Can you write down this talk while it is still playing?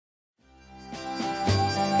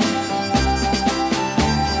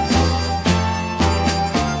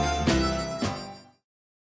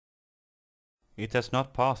It has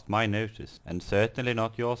not passed my notice, and certainly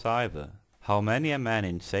not yours either, how many a man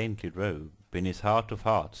in saintly robe, in his heart of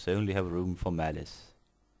hearts, only have room for malice.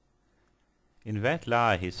 In that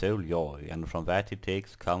lie his sole joy, and from that he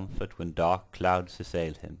takes comfort when dark clouds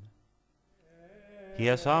assail him. He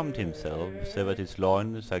has armed himself so that his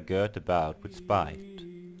loins are girt about with spite,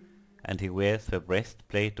 and he wears the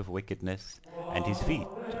breastplate of wickedness, and his feet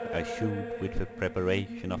are shod with the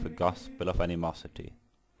preparation of the gospel of animosity.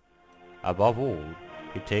 Above all,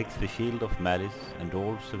 he takes the shield of malice, and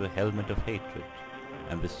also the helmet of hatred,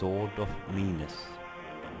 and the sword of meanness.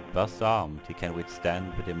 Thus armed he can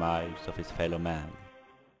withstand the demise of his fellow man.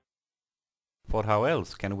 For how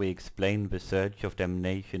else can we explain the surge of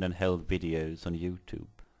damnation and hell videos on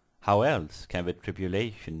YouTube? How else can the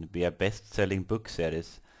tribulation be a best-selling book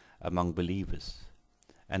series among believers,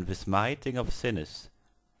 and the smiting of sinners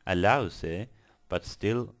a lousy but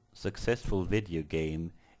still successful video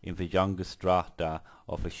game in the younger strata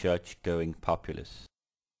of the church-going populace?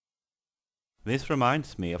 This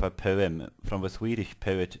reminds me of a poem from the Swedish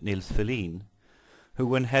poet Nils Ferlin, who,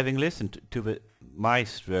 when having listened to the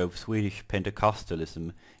maestro of Swedish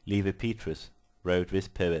Pentecostalism, Levi Petrus, wrote this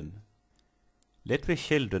poem: "Let the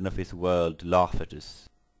children of this world laugh at us,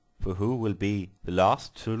 for who will be the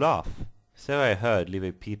last to laugh?" So I heard Levi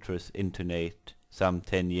Petrus intonate some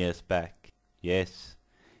 10 years back. "Yes,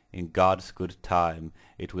 in God's good time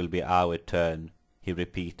it will be our turn," he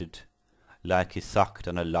repeated, like he sucked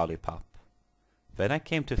on a lollipop. Then I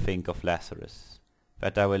came to think of Lazarus,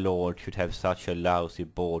 that our Lord should have such a lousy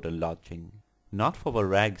board and lodging, not for the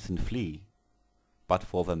rags and flea, but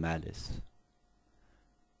for the malice.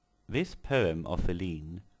 This poem of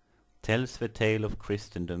Ferlin tells the tale of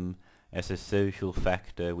Christendom as a social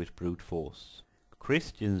factor with brute force.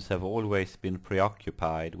 Christians have always been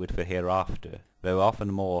preoccupied with the hereafter, though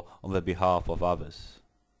often more on the behalf of others.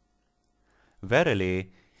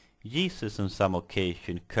 Verily, Jesus on some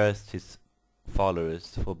occasion cursed his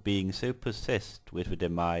followers for being so possessed with the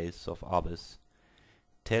demise of others,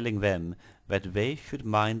 telling them that they should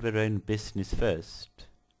mind their own business first.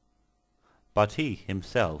 But he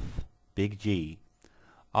himself, Big G,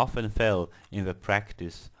 often fell in the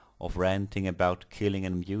practice of ranting about killing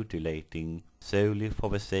and mutilating solely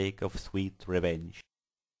for the sake of sweet revenge.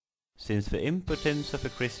 Since the impotence of the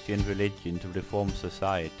Christian religion to reform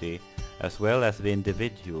society, as well as the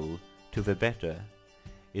individual, to the better,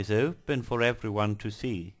 is open for everyone to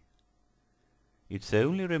see, its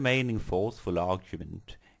only remaining forceful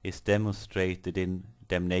argument is demonstrated in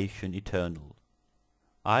damnation eternal.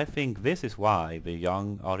 I think this is why the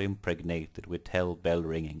young are impregnated with hell bell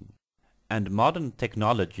ringing, and modern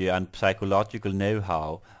technology and psychological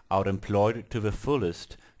know-how are employed to the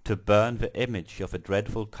fullest to burn the image of a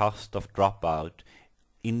dreadful cost of dropout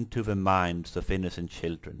into the minds of innocent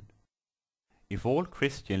children. If all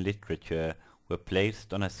Christian literature were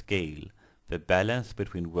placed on a scale, the balance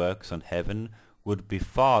between works on heaven would be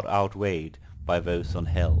far outweighed by those on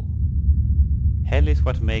hell. Hell is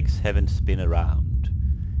what makes heaven spin around.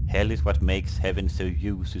 Hell is what makes heaven so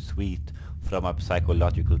used to sweet from a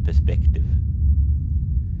psychological perspective.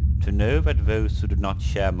 To know that those who do not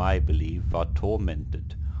share my belief are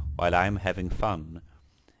tormented while I am having fun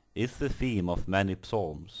is the theme of many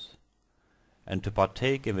psalms, and to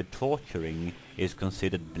partake in the torturing is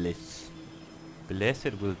considered bliss.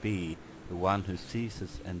 Blessed will be the one who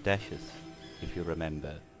seizes and dashes, if you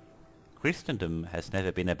remember. Christendom has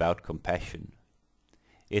never been about compassion.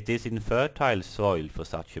 It is infertile soil for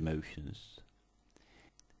such emotions.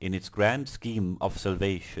 In its grand scheme of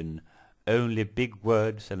salvation, only big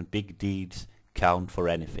words and big deeds count for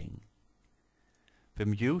anything. The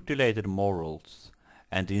mutilated morals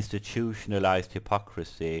and institutionalized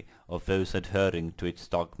hypocrisy of those adhering to its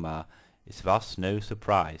dogma is thus no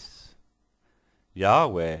surprise.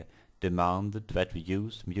 Yahweh demanded that the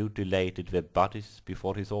Jews mutilated their bodies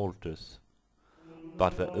before his altars,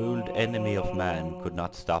 but the old enemy of man could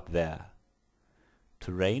not stop there.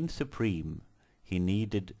 To reign supreme, he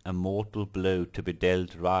needed a mortal blow to be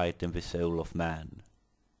dealt right in the soul of man.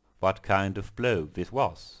 What kind of blow this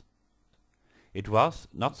was? It was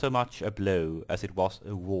not so much a blow as it was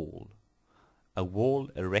a wall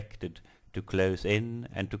erected to close in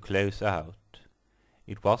and to close out.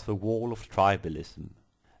 It was the wall of tribalism.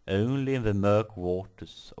 Only in the murk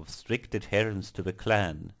waters of strict adherence to the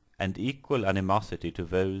clan and equal animosity to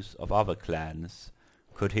those of other clans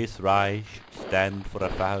could his Reich stand for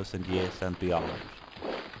 1,000 years and beyond.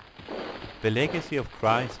 The legacy of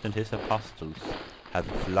Christ and his apostles had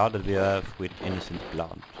flooded the earth with innocent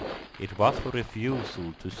blood. It was the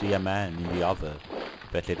refusal to see a man in the other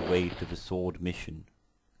that led way to the sword mission.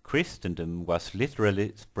 Christendom was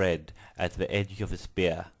literally spread at the edge of a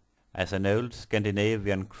spear, as an old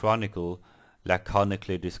Scandinavian chronicle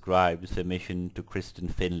laconically describes the mission to Christian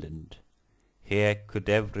Finland. Here could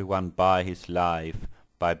everyone buy his life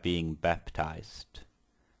by being baptized.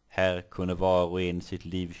 Här kunde var och en sitt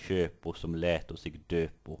liv köpa som lät sig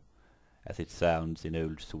döpa, as it sounds in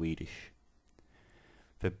old Swedish.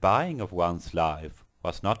 The buying of one's life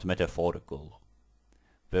was not metaphorical.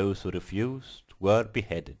 Those who refused were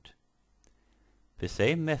beheaded. The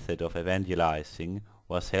same method of evangelizing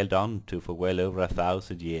was held on to for well over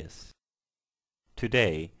 1,000 years.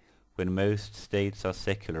 Today, when most states are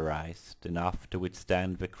secularized enough to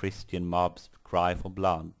withstand the Christian mob's cry for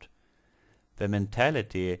blood, the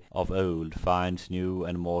mentality of old finds new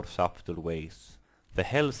and more subtle ways. The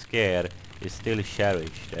hell scare is still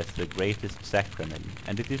cherished as the greatest sacrament,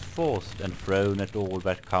 and it is forced and thrown at all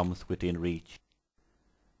that comes within reach.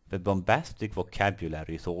 The bombastic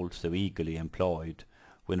vocabulary is also eagerly employed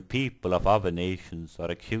when people of other nations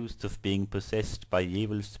are accused of being possessed by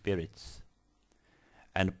evil spirits.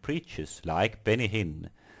 And preachers like Benny Hinn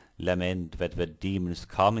lament that the demons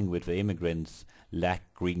coming with the immigrants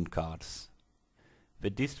lack green cards. The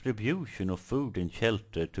distribution of food and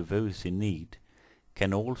shelter to those in need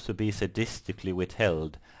can also be sadistically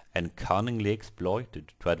withheld and cunningly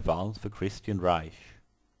exploited to advance the Christian Reich.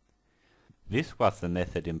 This was the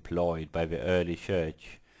method employed by the early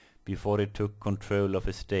church before it took control of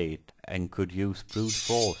a state and could use brute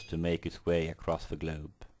force to make its way across the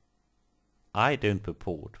globe. I don't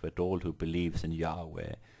purport that all who believes in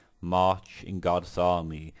Yahweh march in God's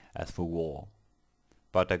army as for war,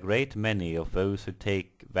 but a great many of those who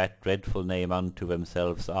take that dreadful name unto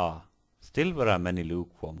themselves are. Still there are many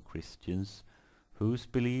lukewarm Christians whose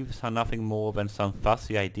beliefs are nothing more than some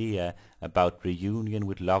fuzzy idea about reunion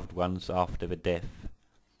with loved ones after the death,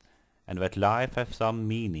 and that life has some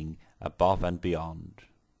meaning above and beyond.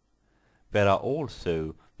 There are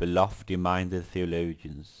also the lofty-minded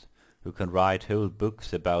theologians who can write whole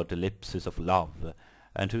books about ellipses of love,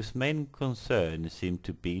 and whose main concern seems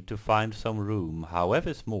to be to find some room,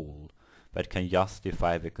 however small, that can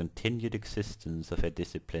justify the continued existence of a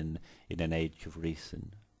discipline in an age of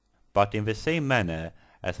reason. But in the same manner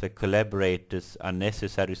as the collaborators are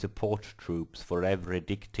necessary support troops for every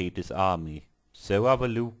dictator's army, so are the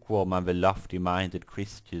lukewarm and the lofty-minded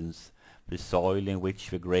Christians the soil in which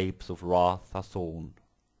the grapes of wrath are sown.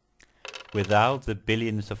 Without the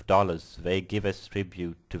billions of dollars they give as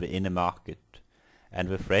tribute to the inner market, and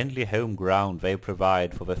the friendly home ground they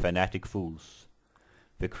provide for the fanatic fools,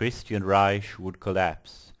 the Christian Reich would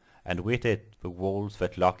collapse, and with it the walls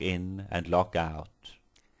that lock in and lock out.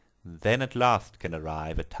 Then at last can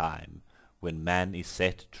arrive a time when man is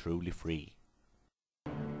set truly free.